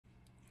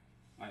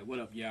Alright, what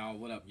up, y'all?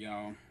 What up,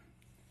 y'all?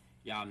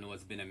 Y'all know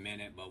it's been a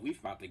minute, but we're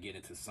about to get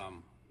into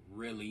some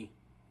really,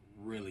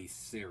 really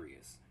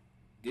serious.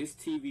 This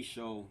TV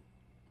show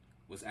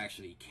was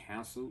actually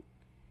canceled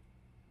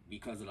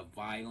because of the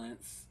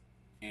violence.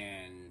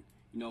 And,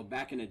 you know,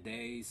 back in the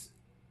days,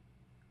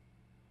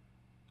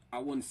 I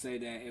wouldn't say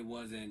that it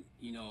wasn't,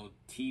 you know,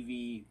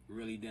 TV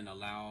really didn't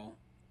allow,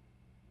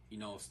 you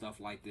know, stuff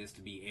like this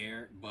to be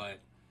aired. But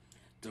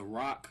the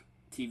Rock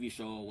TV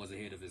show was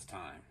ahead of its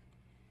time.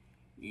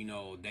 You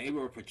know, they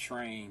were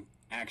portraying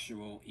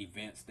actual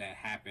events that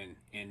happen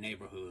in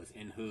neighborhoods,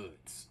 in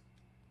hoods.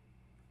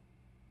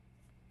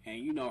 And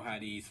you know how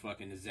these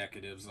fucking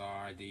executives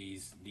are,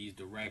 these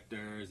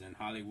directors and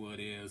Hollywood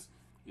is.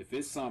 If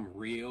it's something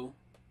real,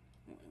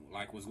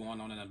 like what's going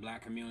on in the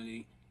black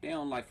community, they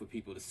don't like for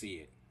people to see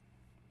it.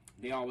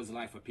 They always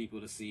like for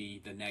people to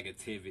see the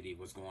negativity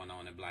what's going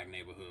on in black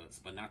neighborhoods,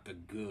 but not the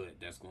good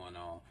that's going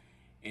on.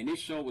 And this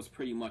show was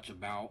pretty much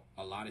about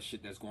a lot of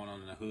shit that's going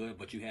on in the hood,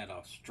 but you had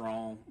a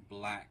strong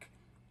well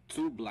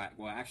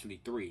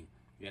actually three.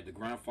 You had the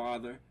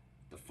grandfather,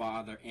 the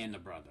father, and the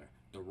brother.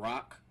 The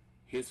Rock,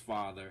 his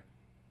father,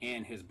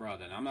 and his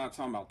brother. And I'm not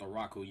talking about the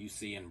Rock who you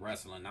see in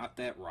wrestling, not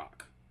that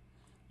Rock.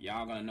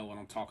 Y'all gonna know what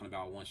I'm talking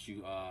about once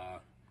you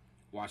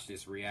watch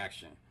this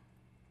reaction.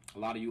 A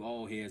lot of you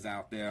old heads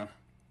out there,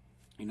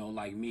 you know,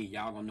 like me,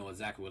 y'all gonna know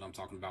exactly what I'm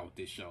talking about with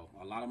this show.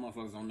 A lot of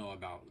motherfuckers don't know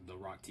about the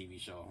Rock TV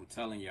show. I'm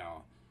telling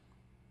y'all,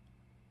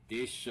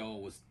 this show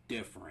was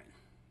different.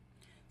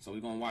 So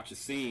we're gonna watch a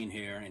scene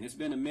here, and it's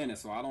been a minute,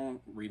 so I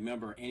don't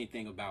remember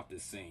anything about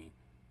this scene.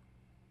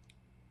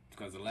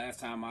 Because the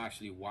last time I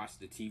actually watched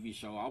the TV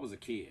show, I was a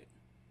kid.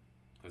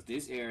 Because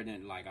this aired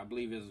in, like, I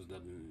believe it was the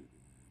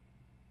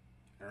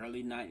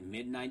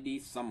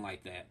mid-90s, something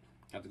like that.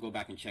 I have to go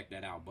back and check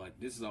that out. But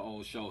this is an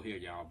old show here,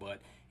 y'all.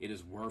 But it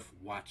is worth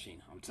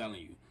watching. I'm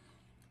telling you.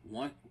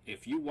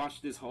 If you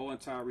watch this whole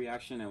entire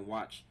reaction and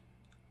watch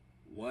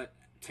what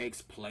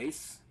takes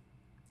place,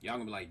 y'all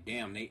gonna be like,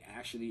 damn, they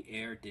actually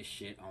aired this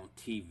shit on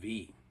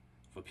TV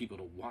for people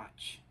to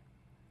watch.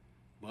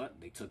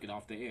 But they took it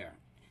off the air.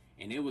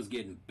 And it was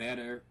getting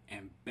better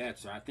and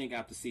better. I think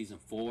after season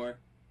 4,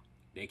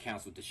 they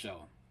canceled the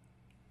show.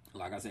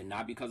 Like I said,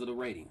 not because of the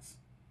ratings.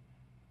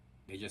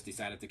 They just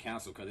decided to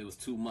cancel because it was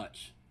too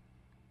much.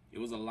 It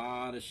was a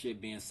lot of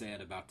shit being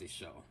said about this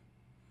show.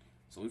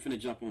 So we finna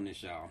jump on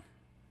this, y'all.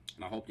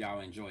 And I hope y'all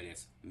enjoy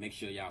this. Make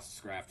sure y'all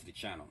subscribe to the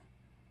channel.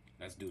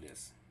 Let's do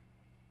this.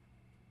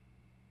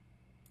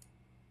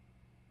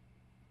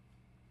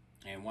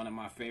 And one of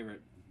my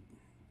favorite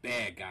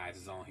bad guys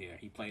is on here.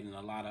 He played in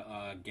a lot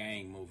of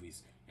gang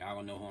movies. Y'all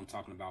gonna know who I'm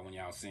talking about when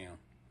y'all see him.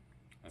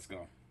 Let's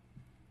go.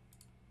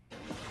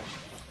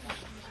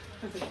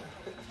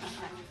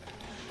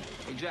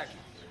 Hey, Jackie.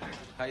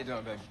 How you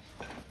doing, baby?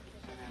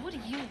 What do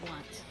you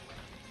want?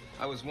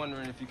 I was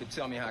wondering if you could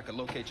tell me how I could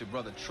locate your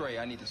brother Trey.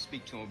 I need to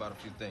speak to him about a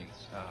few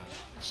things.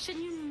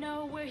 Shouldn't you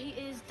know where he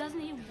is? Doesn't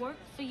he work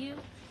for you?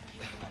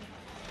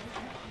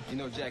 You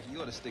know, Jackie,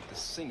 you ought to stick to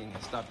singing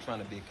and stop trying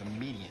to be a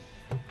comedian.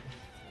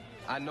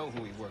 I know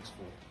who he works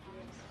for.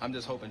 I'm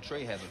just hoping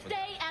Trey hasn't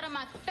forgotten. Stay out of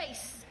my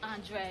face,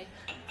 Andre.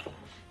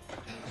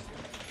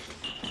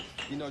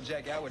 You know,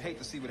 Jackie, I would hate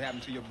to see what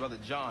happened to your brother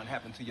John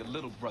happen to your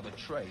little brother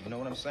Trey. You know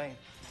what I'm saying?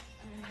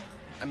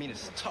 I mean,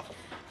 it's tough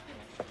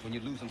when you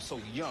lose him so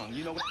young.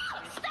 You know what?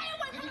 Stay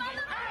away from my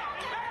little...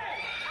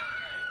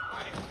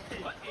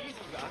 Hey!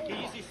 Easy, Rock.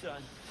 Easy,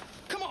 son.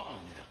 Come on!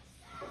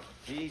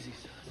 Easy,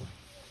 son.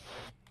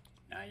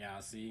 Now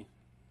y'all see,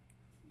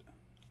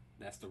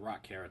 that's the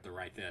Rock character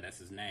right there. That's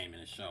his name in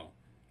the show,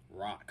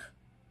 Rock.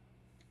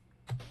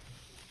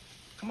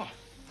 Come on.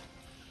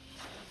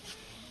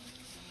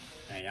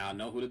 And y'all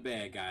know who the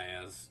bad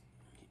guy is.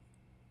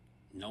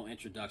 No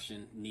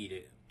introduction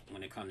needed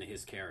when it comes to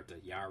his character.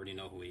 Y'all already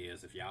know who he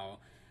is. If y'all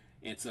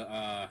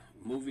into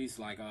movies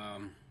like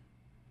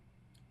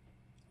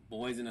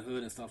Boys in the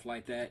Hood and stuff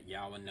like that,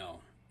 y'all would know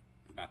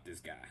about this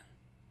guy.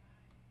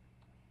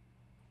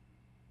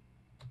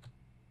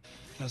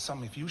 You know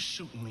something, if you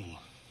shoot me...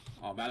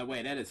 Oh, by the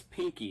way, that is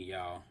Pinky,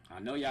 y'all. I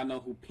know y'all know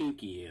who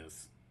Pinky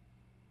is.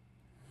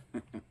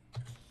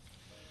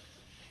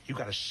 You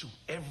gotta shoot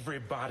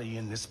everybody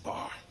in this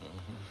bar.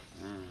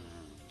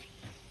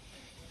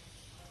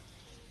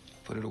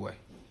 Put it away.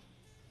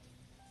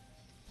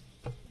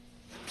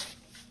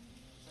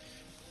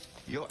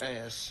 Your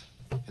ass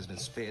has been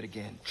spared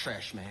again,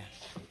 trash man.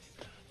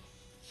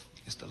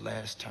 It's the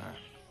last time.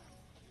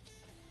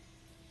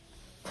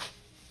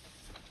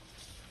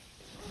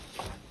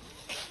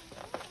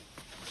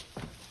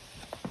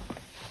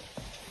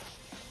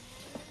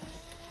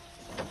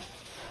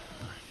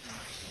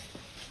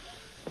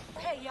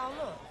 Hey, y'all,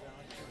 look.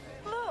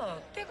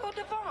 Look, there go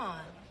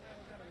Devon.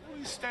 Who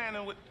you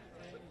standing with?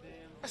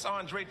 That's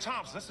Andre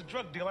Thompson. That's the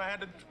drug dealer I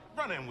had to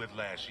run in with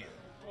last year.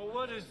 Well,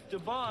 what is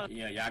Devon?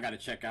 Yeah, y'all gotta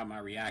check out my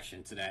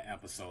reaction to that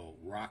episode.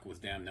 Rock was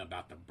damn near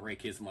about to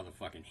break his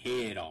motherfucking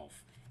head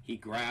off. He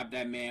grabbed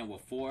that man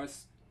with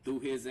force, threw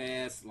his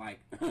ass, like,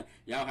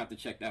 y'all have to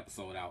check the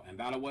episode out. And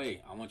by the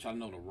way, I want y'all to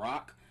know The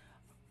Rock,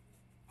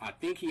 I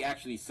think he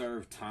actually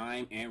served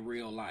time in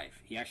real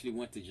life. He actually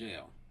went to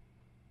jail.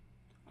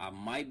 I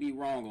might be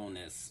wrong on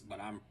this,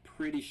 but I'm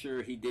pretty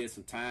sure he did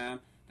some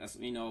time. That's,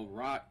 you know,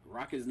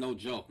 Rock is no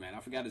joke, man. I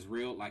forgot his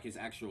real, like his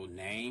actual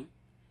name,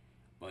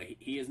 but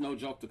he is no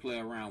joke to play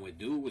around with.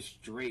 Dude was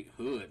straight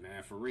hood,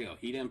 man, for real.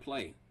 He didn't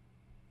play.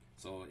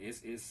 So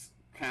it's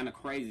kind of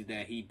crazy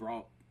that he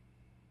brought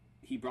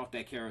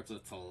that character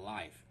to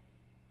life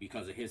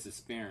because of his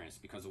experience,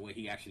 because of what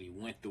he actually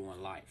went through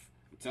in life.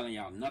 I'm telling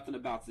y'all, nothing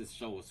about this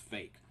show is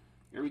fake.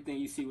 Everything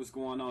you see what's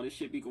going on, this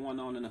shit be going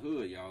on in the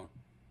hood, y'all.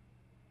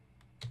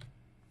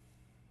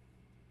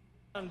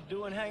 I'm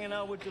doing hanging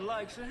out with the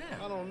likes of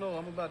him. I don't know.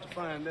 I'm about to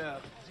find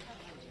out.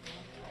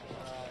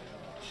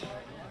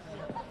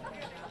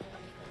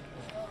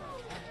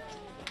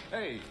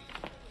 Hey.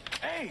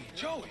 Hey,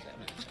 Joey.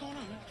 What's going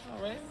on, man?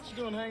 All right. What you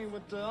doing hanging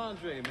with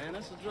Andre, man?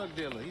 That's a drug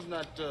dealer. He's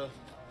not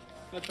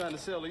trying to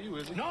sell to you,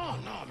 is he? No,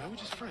 man. We're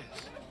just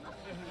friends.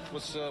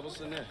 What's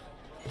in there?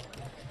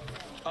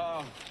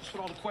 Just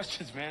with all the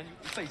questions, man.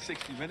 You say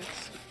 60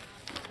 minutes.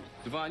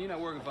 Devon, you're not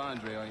working for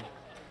Andre, are you?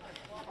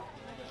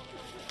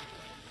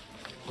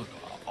 Look,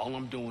 all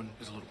I'm doing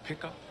is a little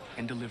pickup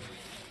and delivery.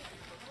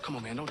 Come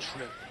on, man, don't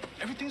trip.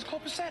 Everything's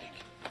copacetic.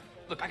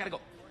 Look, I gotta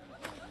go.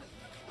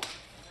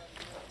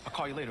 I'll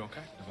call you later,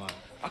 okay? Devon.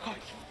 I'll call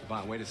you.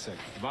 Devon, wait a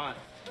second. Devon.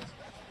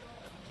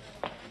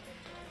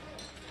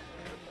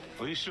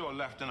 Well, you sure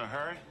left in a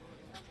hurry?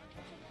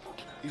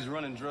 He's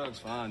running drugs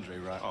for Andre,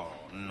 right? Oh,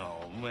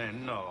 no,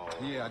 man, no.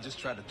 Yeah, I just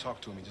tried to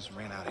talk to him. He just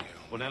ran out of here.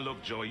 Well, now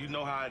look, Joey, you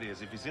know how it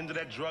is. If he's into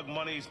that drug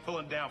money, he's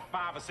pulling down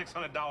 $500 or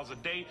 $600 a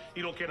day.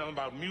 He don't care nothing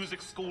about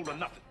music, school, or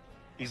nothing.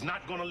 He's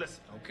not gonna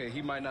listen. Okay,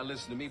 he might not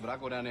listen to me, but I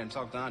go down there and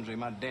talk to Andre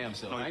my damn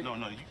self.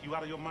 No, you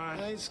out of your mind?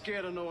 I ain't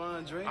scared of no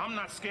Andre. I'm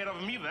not scared of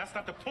him either. That's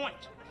not the point.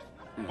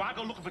 Why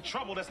go looking for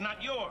trouble that's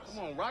not yours?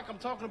 Come on, Rock, I'm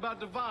talking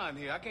about Devon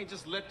here. I can't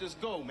just let this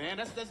go, man.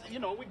 That's you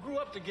know, we grew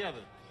up together.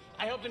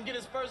 I helped him get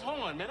his first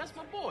horn, man. That's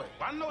my boy.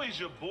 I know he's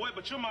your boy,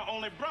 but you're my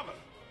only brother.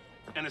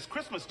 And it's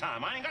Christmas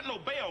time. I ain't got no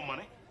bail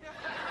money.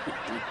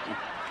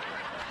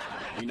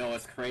 You know,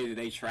 it's crazy.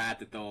 They tried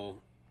to throw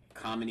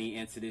comedy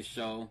into this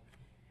show.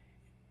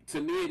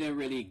 To me, it didn't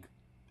really...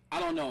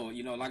 I don't know.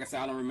 You know, like I said,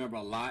 I don't remember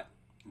a lot.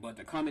 But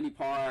the comedy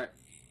part...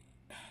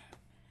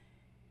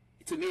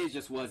 To me, it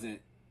just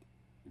wasn't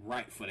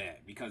right for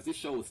that. Because this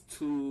show was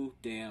too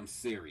damn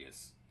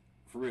serious.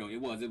 For real, it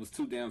was. It was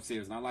too damn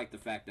serious. And I like the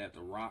fact that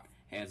The Rock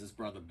has his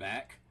brother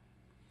back.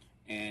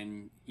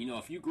 And, you know,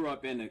 if you grew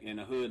up in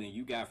the hood and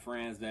you got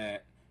friends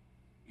that,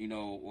 you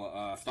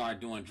know, started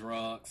doing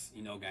drugs,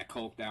 you know, got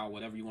coked out,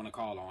 whatever you want to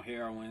call it, on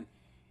heroin,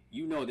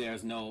 you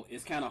know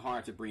it's kind of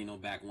hard to bring them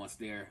back once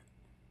they're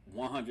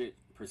 100%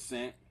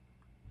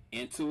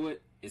 into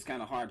it. It's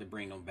kind of hard to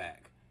bring them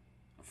back.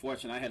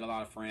 Unfortunately, I had a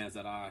lot of friends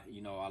that I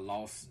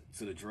lost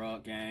to the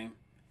drug game.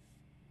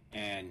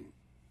 And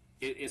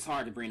it's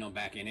hard to bring them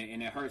back in,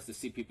 and it hurts to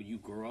see people you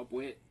grew up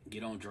with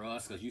get on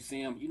drugs, because you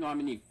see them. You know how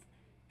many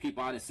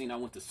people I done seen I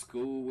went to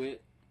school with?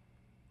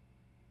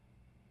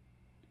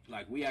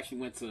 Like, we actually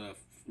went to,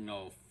 you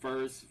know,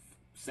 first,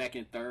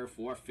 second, third,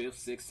 fourth, fifth,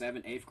 sixth,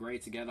 seventh, eighth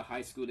grade together,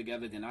 high school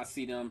together. Then I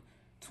see them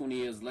 20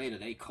 years later.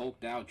 They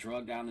coked out,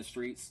 drugged out in the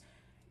streets.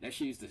 That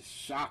shit used to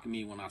shock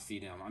me when I see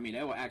them. I mean,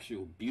 they were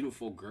actual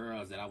beautiful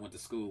girls that I went to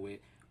school with,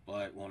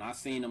 but when I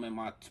seen them in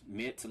my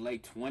mid to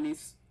late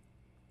 20s,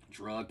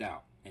 drugged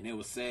out. And it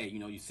was sad, you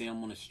know, you see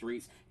them on the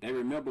streets. They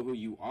remember who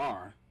you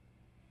are,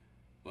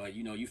 but,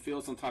 you know, you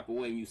feel some type of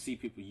way when you see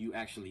people you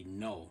actually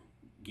know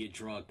get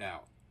drugged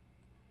out.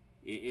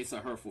 It's a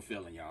hurtful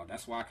feeling, y'all.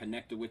 That's why I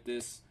connected with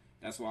this.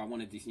 That's why I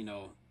wanted to, you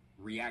know,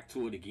 react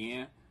to it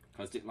again.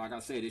 Because, like I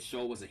said, this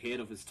show was ahead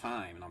of its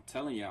time. And I'm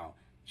telling y'all,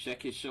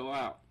 check his show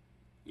out.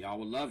 Y'all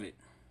will love it.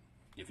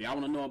 If y'all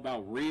want to know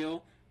about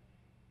real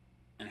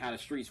and how the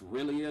streets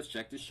really is,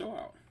 check this show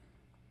out.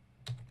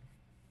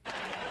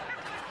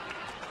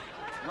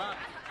 Rock,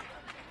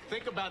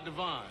 think about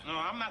Devon. No,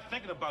 I'm not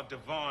thinking about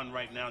Devon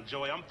right now,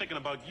 Joey. I'm thinking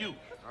about you.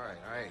 All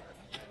right.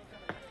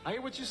 I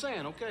hear what you're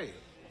saying, okay.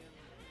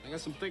 I got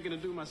some thinking to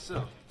do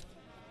myself.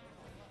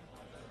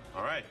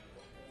 All right.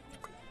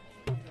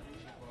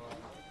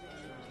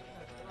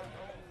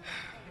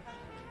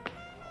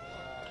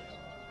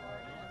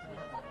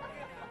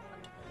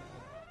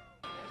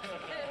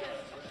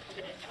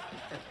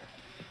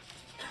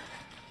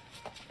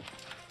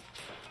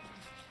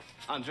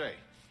 Andre,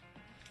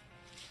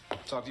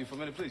 talk to you for a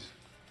minute, please.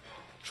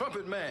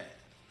 Trumpet man.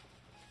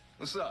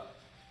 What's up?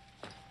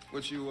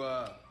 What, you,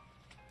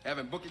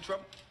 having bookie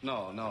trouble?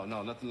 No,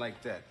 nothing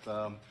like that.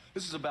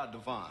 This is about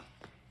Devon.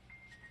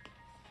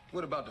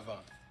 What about Devon?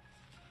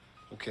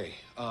 Okay,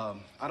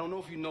 I don't know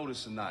if you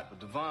noticed or not,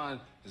 but Devon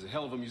is a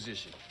hell of a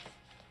musician.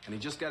 And he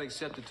just got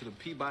accepted to the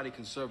Peabody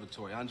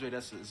Conservatory. Andre,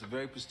 it's a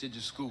very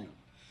prestigious school.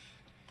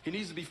 He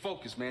needs to be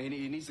focused, man.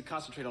 He needs to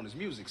concentrate on his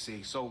music,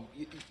 see? So,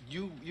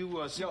 you see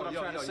what I'm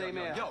trying to say,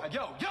 man? Yo!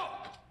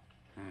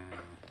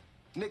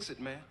 Nix it,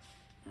 man.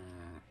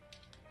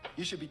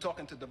 You should be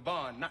talking to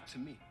Devon, not to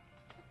me.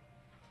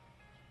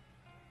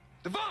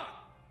 Devon!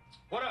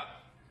 What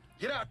up?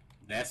 Get out.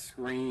 That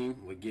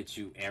scream would get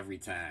you every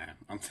time.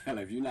 I'm telling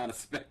you, if you're not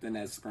expecting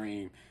that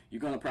scream, you're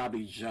gonna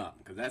probably jump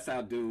because that's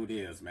how dude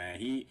is, man.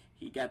 He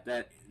got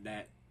that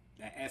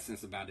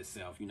essence about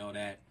himself. You know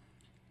that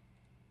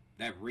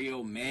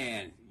real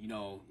man. You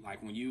know,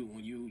 like when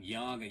you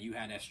young and you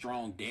had that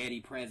strong daddy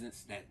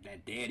presence,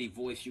 that daddy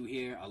voice you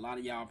hear. A lot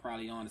of y'all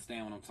probably don't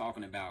understand what I'm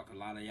talking about. 'Cause a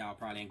lot of y'all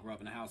probably ain't grew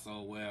up in a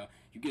household where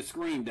you get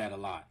screamed at a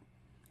lot.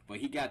 But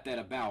he got that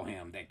about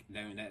him.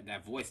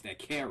 That voice that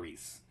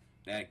carries.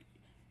 That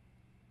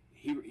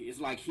it's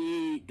like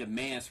he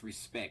demands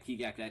respect. He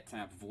got that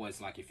type of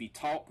voice. Like if he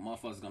talk,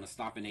 motherfuckers gonna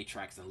stop in their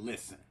tracks and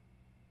listen.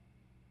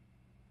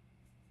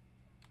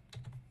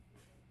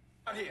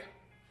 Out here.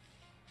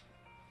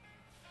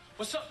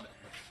 What's up?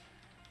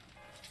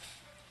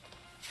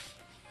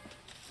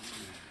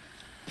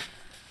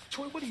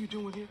 Troy, what are you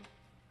doing here?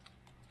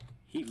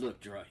 He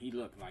looked drunk. He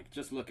looked like,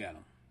 just look at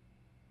him.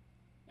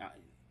 Now,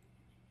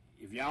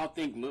 if y'all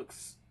think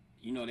looks,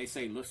 you know, they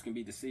say looks can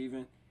be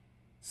deceiving.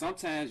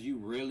 Sometimes you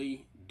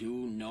really do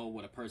know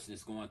what a person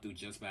is going through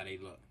just by their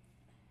look.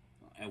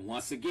 And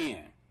once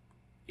again,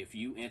 if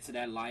you into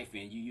that life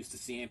and you used to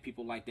seeing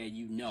people like that,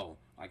 you know,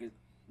 like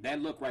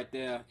that look right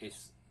there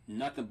is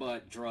nothing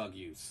but drug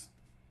use.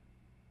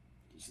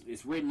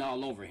 It's written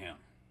all over him.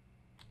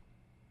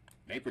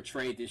 They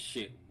portrayed this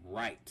shit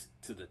right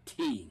to the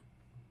T.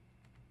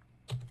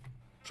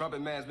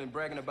 Trumpet man's been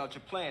bragging about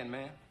your plan,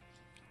 man.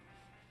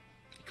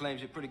 He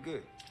claims you're pretty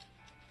good.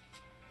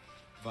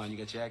 Vaughn, you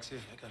got your axe here?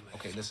 I got my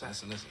Okay,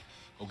 axe. listen.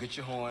 Go get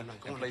your horn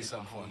and play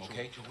something for him,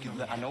 okay?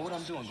 I know what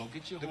I'm doing. Go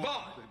get your horn.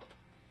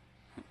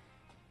 Devon!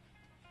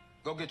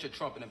 Go get your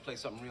trumpet and play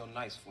something real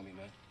nice for me,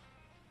 man.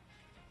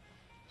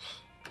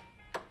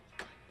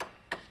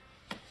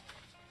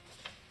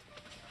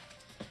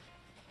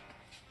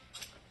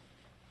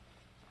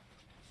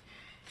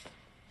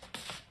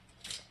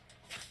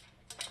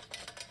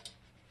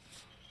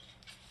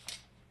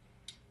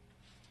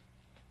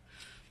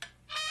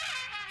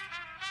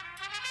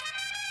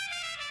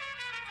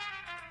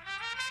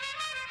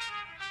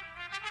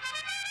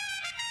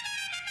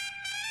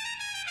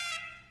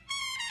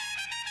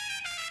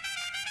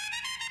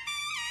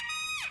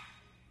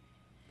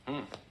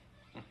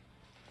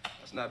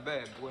 That's not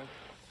bad, boy.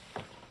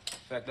 In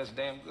fact, that's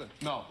damn good.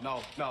 No.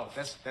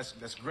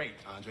 That's great,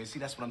 Andre. See,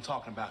 that's what I'm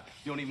talking about.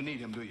 You don't even need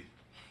him, do you?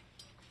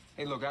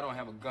 Hey, look, I don't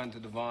have a gun to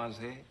Devon's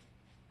head.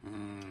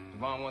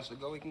 Devon wants to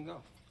go, he can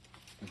go.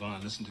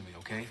 Devon, listen to me,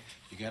 okay?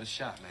 You got a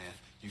shot, man.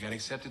 You got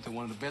accepted to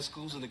one of the best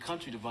schools in the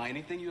country, Devon.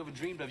 Anything you ever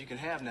dreamed of, you can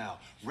have now.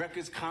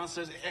 Records,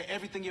 concerts,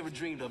 everything you ever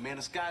dreamed of, man.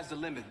 The sky's the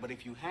limit. But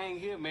if you hang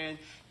here, man,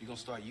 you're gonna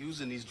start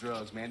using these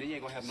drugs, man. Then you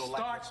ain't gonna have no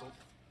life. Start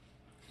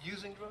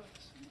using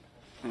drugs?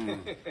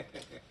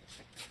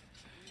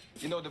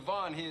 You know,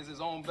 Devon here is his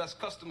own best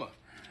customer.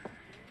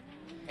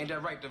 Ain't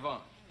that right, Devon?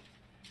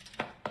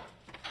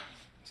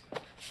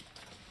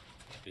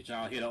 Did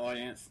y'all hear the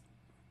audience?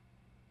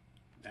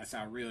 That's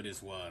how real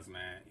this was,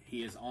 man.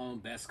 He his own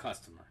best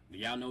customer. Do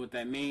y'all know what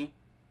that mean?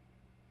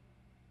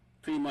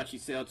 Pretty much he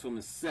sell to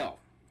himself.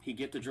 He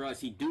get the drugs,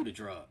 he do the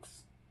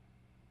drugs.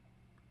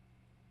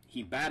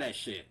 He buy that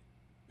shit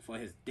for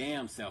his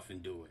damn self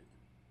and do it.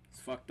 It's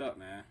fucked up,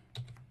 man.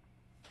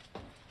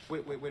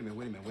 Wait a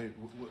minute.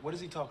 What is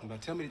he talking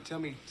about? Tell me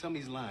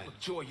his line.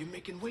 Joy, you're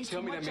making way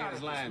Tell too me much that out man's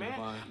of this, lying, man.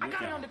 Devon. I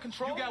got it under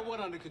control. You got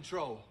what under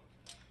control?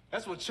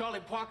 That's what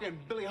Charlie Parker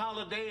and Billie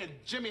Holiday and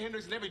Jimi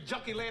Hendrix and every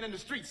junkie laying in the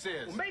street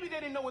says. Well, maybe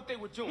they didn't know what they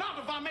were doing. No,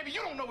 Devon, maybe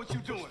you don't know what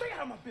you're doing. Stay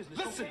out of my business,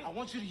 Listen, okay? I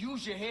want you to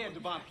use your head,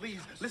 Devon, please.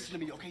 Listen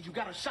to me, okay? You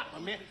got a shot, my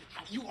man.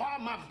 You are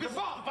my business.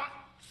 Devon!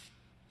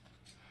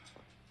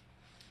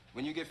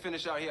 When you get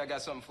finished out here, I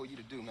got something for you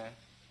to do, man.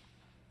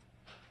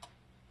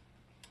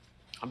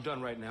 I'm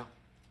done right now.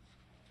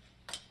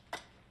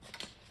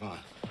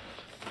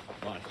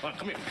 Devon,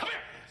 come here.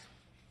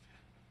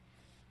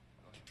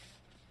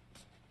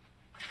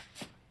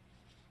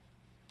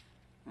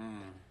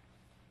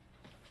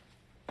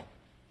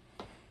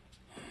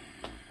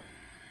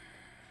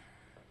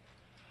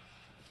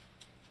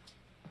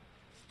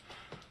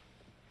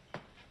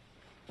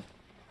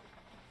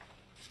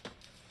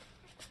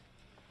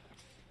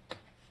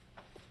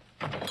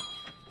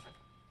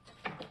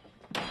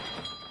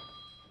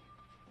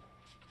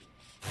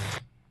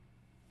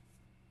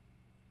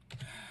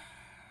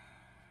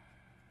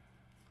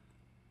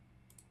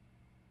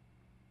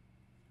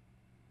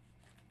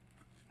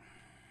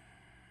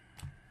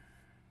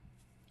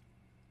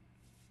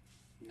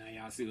 Now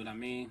y'all see what I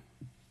mean?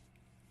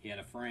 He had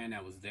a friend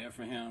that was there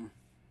for him.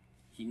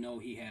 He know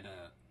he had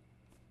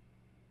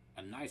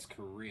a nice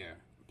career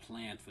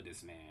planned for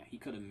this man. He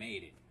could have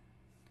made it.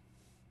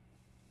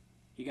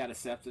 He got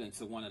accepted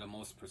into one of the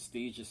most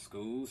prestigious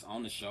schools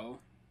on the show,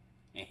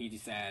 and he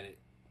decided,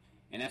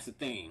 and that's the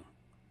thing,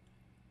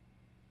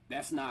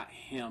 that's not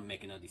him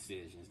making the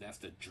decisions, that's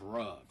the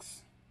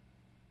drugs.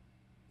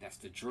 That's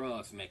the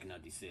drugs making a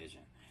decision.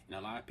 And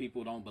a lot of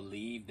people don't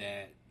believe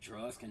that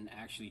drugs can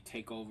actually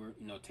take over,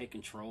 take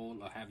control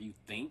or have you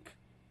think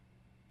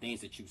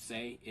things that you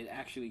say. It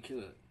actually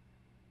could.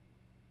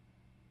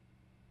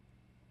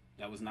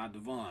 That was not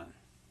Devon.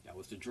 That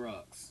was the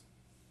drugs.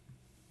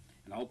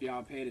 And I hope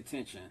y'all paid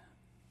attention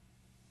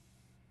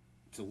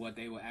to what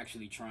they were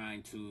actually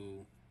trying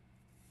to,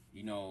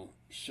 you know,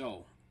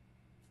 show.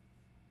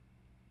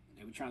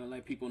 They were trying to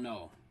let people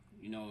know,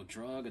 you know,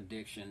 drug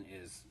addiction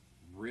is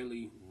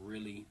really,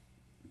 really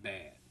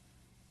bad.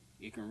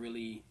 It can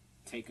really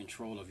take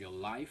control of your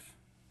life.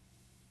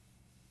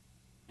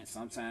 And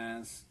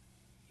sometimes,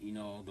 you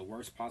know, the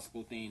worst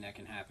possible thing that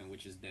can happen,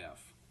 which is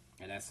death.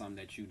 And that's something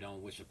that you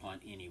don't wish upon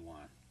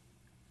anyone.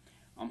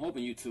 I'm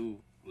hoping you two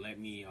let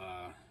me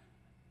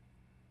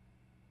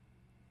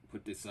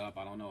put this up.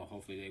 I don't know.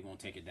 Hopefully they won't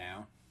take it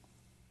down.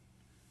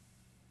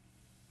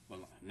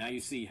 Well, now you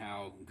see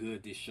how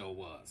good this show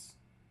was.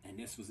 And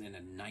this was in the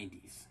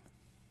 90s.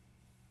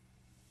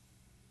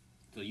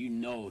 So you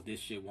know this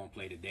shit won't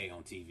play today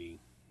on TV.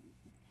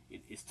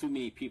 It's too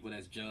many people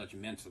that's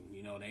judgmental.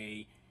 You know,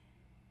 they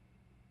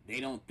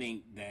don't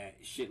think that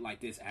shit like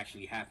this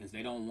actually happens.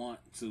 They don't want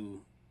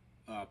to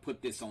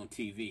put this on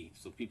TV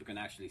so people can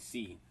actually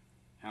see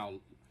how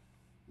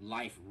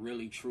life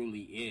really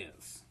truly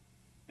is.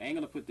 They ain't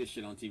gonna put this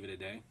shit on TV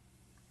today.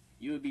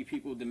 You would be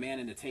people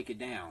demanding to take it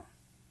down,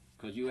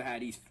 because you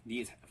had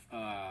these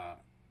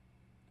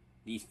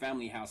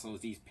family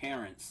households, these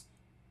parents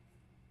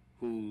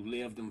who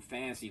live them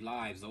fancy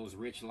lives, those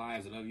rich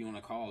lives, whatever you want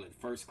to call it,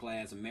 first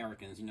class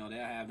Americans. You know, they'll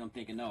have them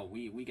thinking, no,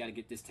 we got to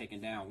get this taken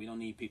down. We don't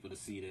need people to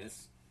see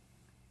this,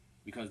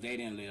 because they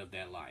didn't live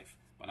that life.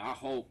 But I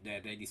hope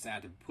that they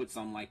decide to put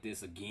something like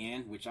this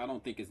again, which I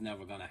don't think is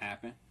never going to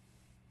happen.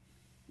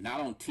 Not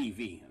on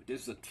TV.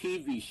 This is a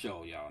TV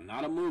show, y'all,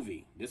 not a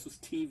movie. This was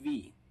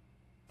TV.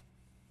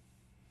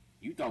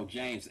 You thought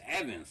James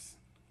Evans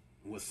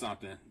was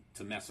something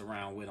to mess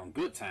around with on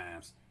Good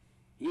Times.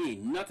 He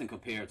ain't nothing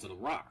compared to The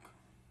Rock.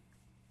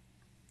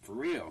 For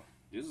real.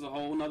 This is a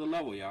whole nother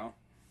level, y'all.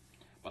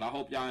 But I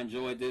hope y'all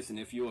enjoyed this, and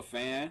if you're a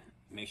fan,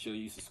 make sure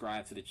you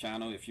subscribe to the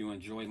channel. If you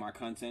enjoy my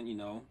content, you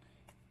know,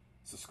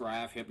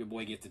 subscribe, help your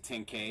boy get to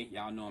 10K.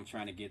 Y'all know I'm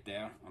trying to get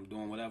there. I'm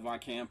doing whatever I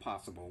can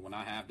possible when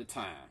I have the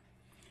time.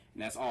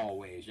 And as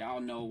always,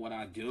 y'all know what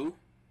I do.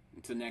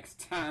 Until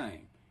next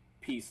time,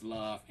 peace,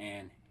 love,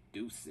 and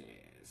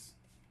deuces.